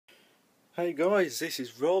Hey guys, this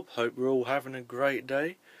is Rob. Hope we're all having a great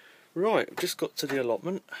day. Right, I've just got to the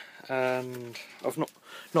allotment and I've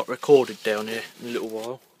not recorded down here in a little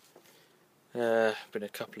while. Been a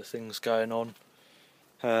couple of things going on.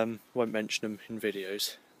 Won't mention them in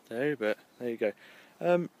videos though, but there you go.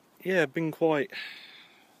 Yeah, been quite,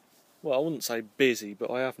 well, I wouldn't say busy, but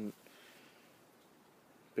I haven't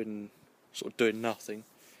been sort of doing nothing.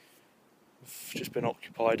 I've just been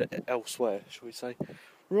occupied elsewhere, shall we say.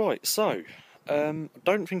 Right, so I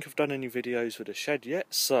don't think I've done any videos with the shed yet,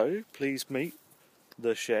 so please meet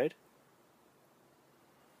the shed.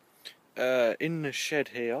 In the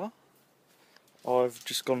shed here, I've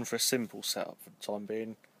just gone for a simple setup for the time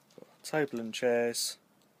being. Got a table and chairs,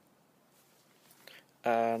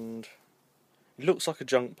 and it looks like a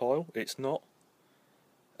junk pile. It's not.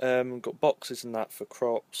 Got boxes and that for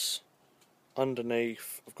crops.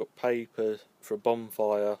 Underneath, I've got paper for a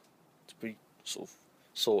bonfire to be sort of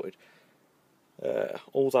sorted.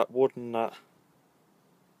 All that wood and that.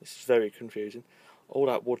 This is very confusing. All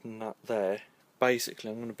that wood and that there.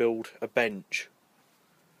 Basically, I'm going to build a bench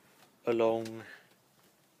along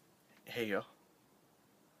here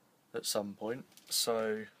at some point,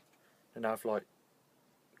 so then have like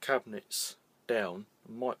cabinets down.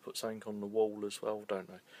 I might put something on the wall as well, don't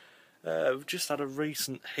know. We've just had a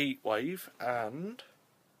recent heat wave and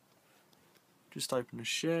just opened the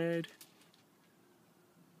shed,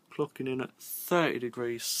 clocking in at 30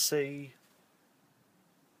 degrees C.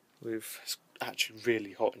 It's actually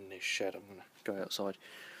really hot in this shed. I'm going to go outside.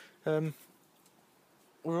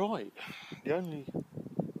 Right, the only,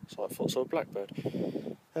 so I thought saw a blackbird.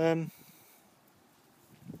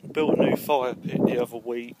 Built a new fire pit the other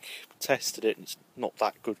week, tested it, and it's not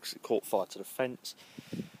that good because it caught fire to the fence.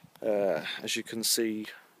 As you can see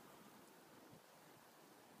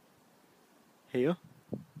here,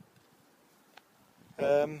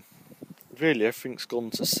 really everything's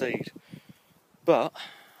gone to seed, but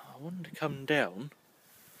I wanted to come down,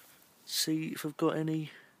 see if I've got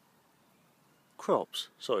any crops.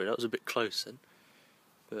 Sorry, that was a bit close then,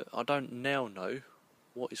 but I don't now know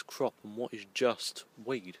what is crop and what is just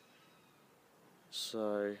weed.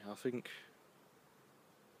 So I think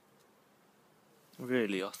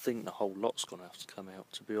the whole lot's gonna have to come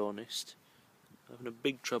out, to be honest. I'm having a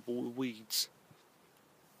big trouble with weeds.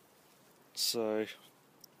 So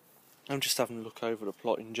I'm just having a look over the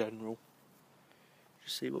plot in general,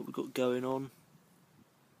 just see what we've got going on.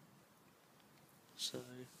 So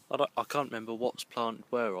I can't remember what's planted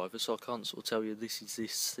where either, so I can't sort of tell you this is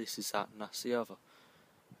this, this is that, and that's the other.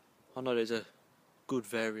 I know there's a good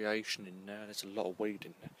variation in there. There's a lot of weed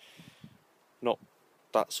in there. Not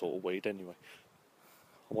that sort of weed anyway.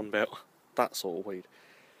 I want about that sort of weed.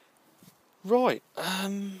 Right,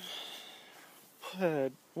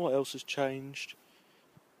 what else has changed?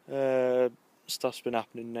 Stuff's been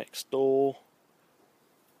happening next door.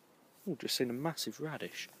 Oh, just seen a massive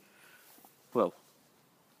radish. Well,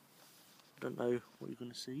 I don't know what you're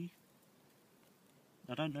going to see.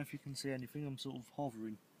 I don't know if you can see anything, I'm sort of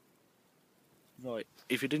hovering. Right,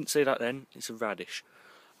 if you didn't see that then, it's a radish.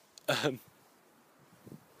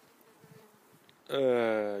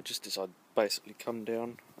 Just as I'd basically come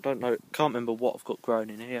down. I don't know, can't remember what I've got growing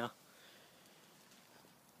in here.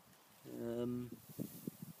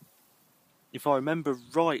 If I remember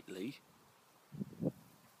rightly,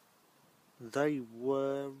 they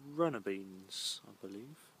were runner beans, I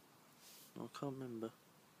believe. I can't remember.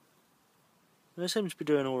 They seem to be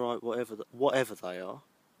doing alright whatever they are.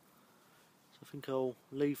 So I think I'll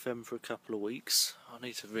leave them for a couple of weeks. I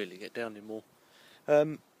need to really get down here more.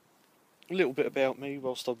 A little bit about me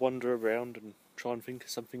whilst I wander around and try and think of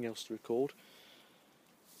something else to record.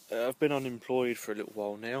 I've been unemployed for a little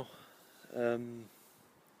while now.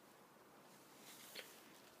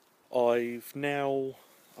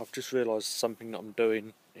 I've just realised something that I'm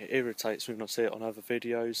doing. It irritates me when I see it on other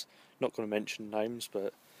videos. Not going to mention names,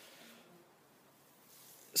 but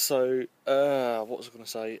so what was I going to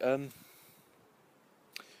say?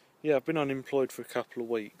 Yeah, I've been unemployed for a couple of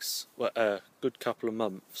weeks. Well, good couple of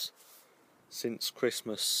months since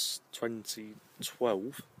Christmas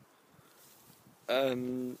 2012.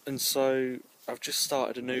 And so I've just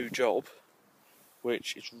started a new job,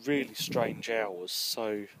 which is really strange hours,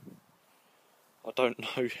 so I don't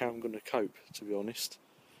know how I'm going to cope, to be honest.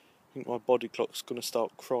 I think my body clock's going to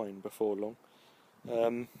start crying before long.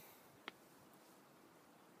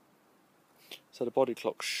 So the body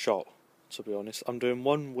clock's shot, to be honest. I'm doing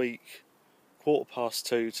 1 week,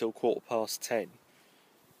 2:15 till 10:15.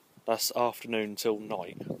 That's afternoon till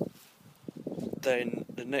night. Then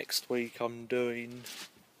the next week I'm doing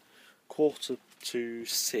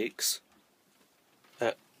 5:45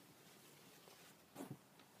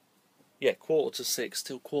 yeah, 5:45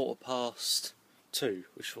 till 2:15,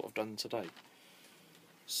 which is what I've done today.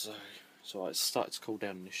 So it's started to cool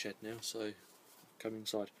down in the shed now, so come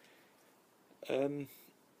inside.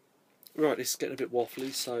 Right, this is getting a bit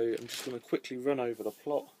waffly, so I'm just going to quickly run over the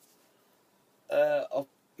plot. I've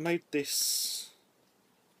made this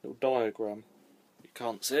little diagram. You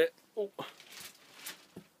can't see it. Oh.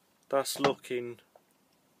 That's looking...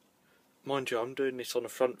 Mind you, I'm doing this on a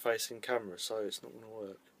front-facing camera, so it's not going to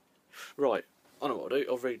work. Right, I know what I'll do.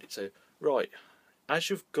 I'll read it to you. Right, as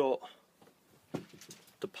you've got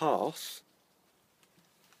the path,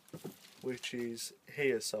 which is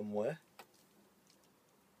here somewhere,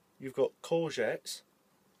 you've got courgettes,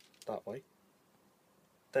 that way.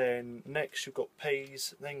 Then next you've got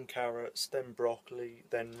peas, then carrots, then broccoli,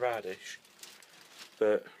 then radish.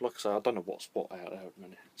 But like I say, I don't know what's what out there at the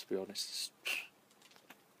minute, to be honest.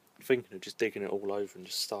 I'm thinking of just digging it all over and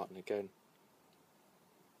just starting again.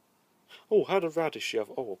 Oh, had a radish the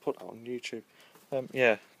other... Oh, I'll put that on YouTube.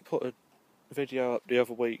 Yeah, put a video up the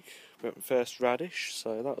other week about my first radish,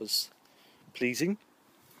 so that was pleasing.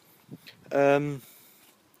 The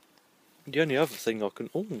only other thing I can...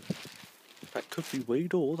 Oh, that could be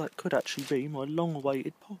weed, or that could actually be my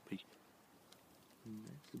long-awaited poppy.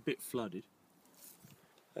 It's a bit flooded.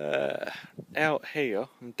 Out here,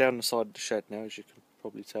 I'm down the side of the shed now, as you can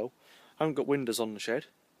probably tell. I haven't got windows on the shed,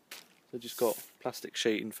 so just got plastic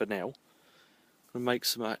sheeting for now. I'm going to make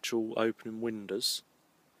some actual opening windows.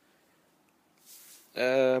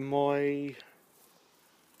 My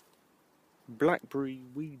blackberry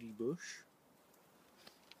weedy bush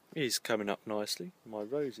is coming up nicely. My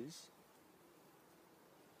roses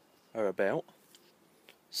are about.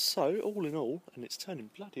 So, all in all, and it's turning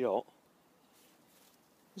bloody hot,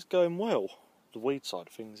 it's going well. The weed side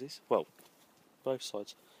of things is. Well, both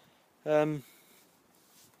sides.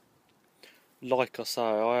 Like I say,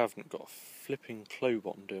 I haven't got a flipping clue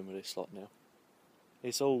what I'm doing with this lot now.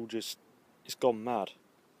 It's all just... it's gone mad.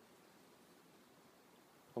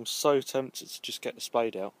 I'm so tempted to just get the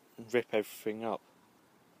spade out and rip everything up.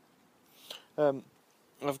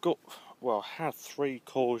 I've got... well, I had 3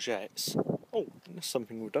 courgettes. Oh, that's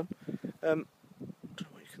something we've done. I don't know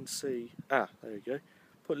what you can see. Ah, there you go.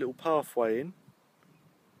 Put a little pathway in.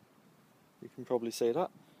 You can probably see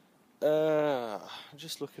that.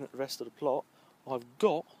 Just looking at the rest of the plot, I've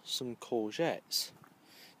got some courgettes.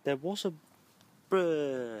 There was a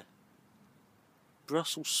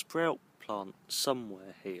Brussels sprout plant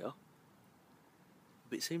somewhere here,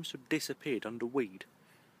 but it seems to have disappeared under weed.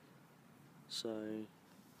 So,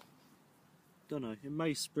 don't know. It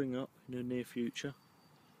may spring up in the near future,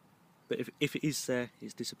 but if it is there,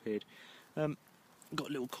 it's disappeared. Got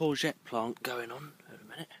a little courgette plant going on at the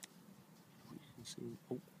minute. You can see.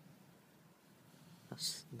 Oh,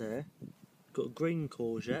 that's there. Got a green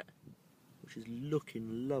courgette, which is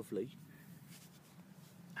looking lovely,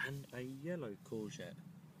 and a yellow courgette.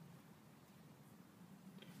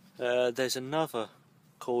 There's another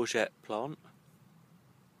courgette plant.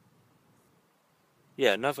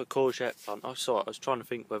 Yeah, another courgette plant. I saw it. I was trying to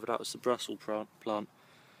think whether that was the Brussels plant.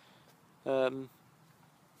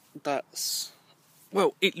 That's...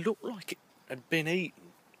 well, it looked like it had been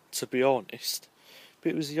eaten, to be honest.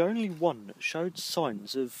 But it was the only one that showed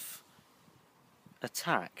signs of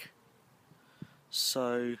attack.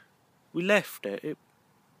 So we left it.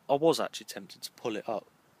 I was actually tempted to pull it up,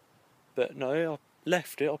 but no, I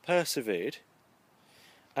left it. I persevered,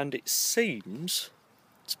 and it seems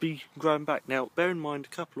to be growing back. Now, bear in mind, a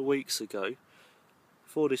couple of weeks ago,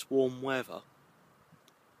 before this warm weather,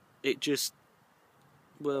 it just,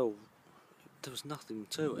 well, there was nothing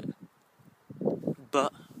to it.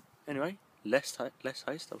 But anyway, less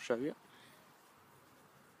haste. I'll show you.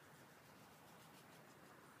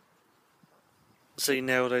 See,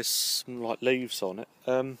 now there's some like leaves on it.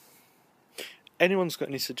 Anyone's got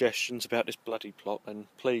any suggestions about this bloody plot, then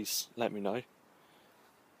please let me know.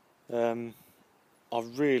 I'm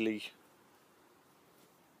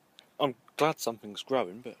glad something's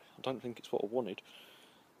growing, but I don't think it's what I wanted.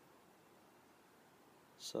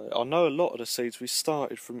 So I know a lot of the seeds we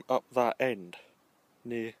started from up that end,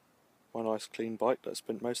 near my nice clean bike that I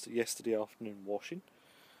spent most of yesterday afternoon washing.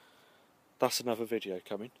 That's another video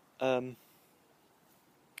coming.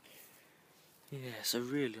 Yeah, so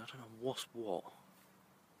really, I don't know what's what.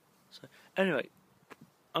 So, anyway,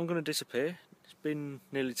 I'm going to disappear. It's been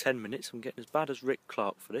nearly 10 minutes. I'm getting as bad as Rick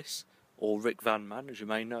Clark for this. Or Rick Van Man, as you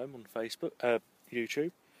may know him on Facebook,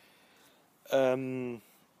 YouTube.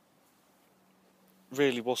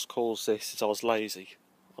 Really, what's caused this is I was lazy.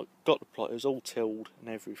 I got the plot, it was all tilled and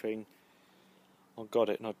everything. I got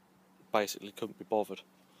it and I basically couldn't be bothered.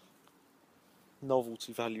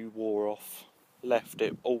 novelty value wore off. Left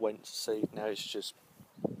it, all went to seed. Now it's just,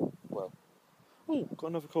 well, oh, got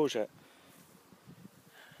another courgette.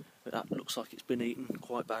 But that looks like it's been eaten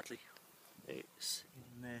quite badly. It's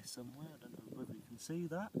in there somewhere. I don't know whether you can see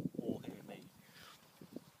that or hear me.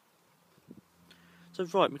 So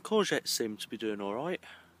right, my courgettes seem to be doing alright.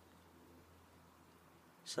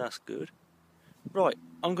 So that's good. Right,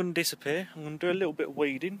 I'm going to disappear. I'm going to do a little bit of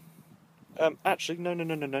weeding. Actually,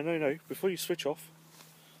 no. Before you switch off,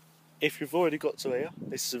 if you've already got to here,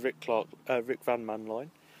 this is a Rick Van Man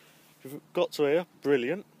line. If you've got to here,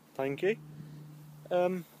 brilliant, thank you.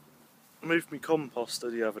 Moved my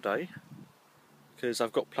composter the other day because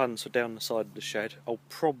I've got plans for down the side of the shed. I'll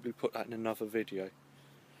probably put that in another video.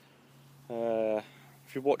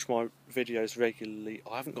 If you watch my videos regularly,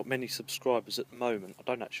 I haven't got many subscribers at the moment. I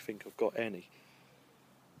don't actually think I've got any.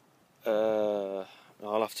 I'll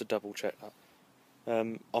have to double check that.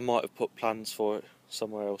 I might have put plans for it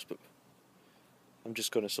somewhere else, but I'm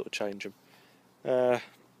just going to sort of change them.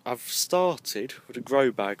 I've started with a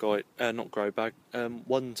grow bag, 1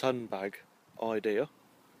 ton bag idea,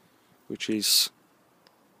 which is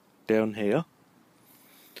down here.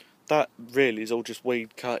 That really is all just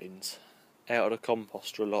weed cuttings out of the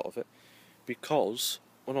composter, a lot of it, because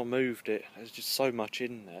when I moved it, there's just so much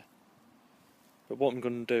in there. But what I'm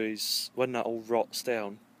going to do is, when that all rots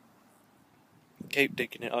down, keep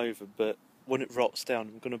digging it over, but when it rots down,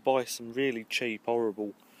 I'm going to buy some really cheap,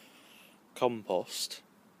 horrible compost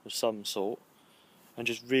of some sort, and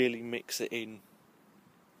just really mix it in,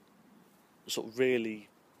 sort of really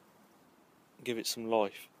give it some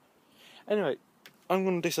life. Anyway, I'm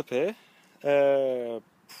going to disappear.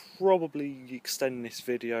 Probably extend this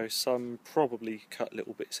video some, probably cut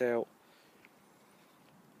little bits out.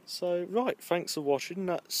 So, right, thanks for watching.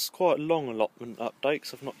 That's quite a long allotment update,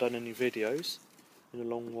 'cause I've not done any videos in a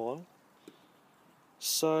long while.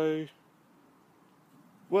 So,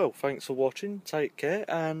 well, thanks for watching, take care,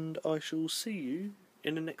 and I shall see you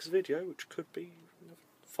in the next video, which could be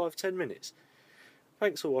 5-10 minutes.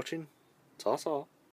 Thanks for watching, ta-ta.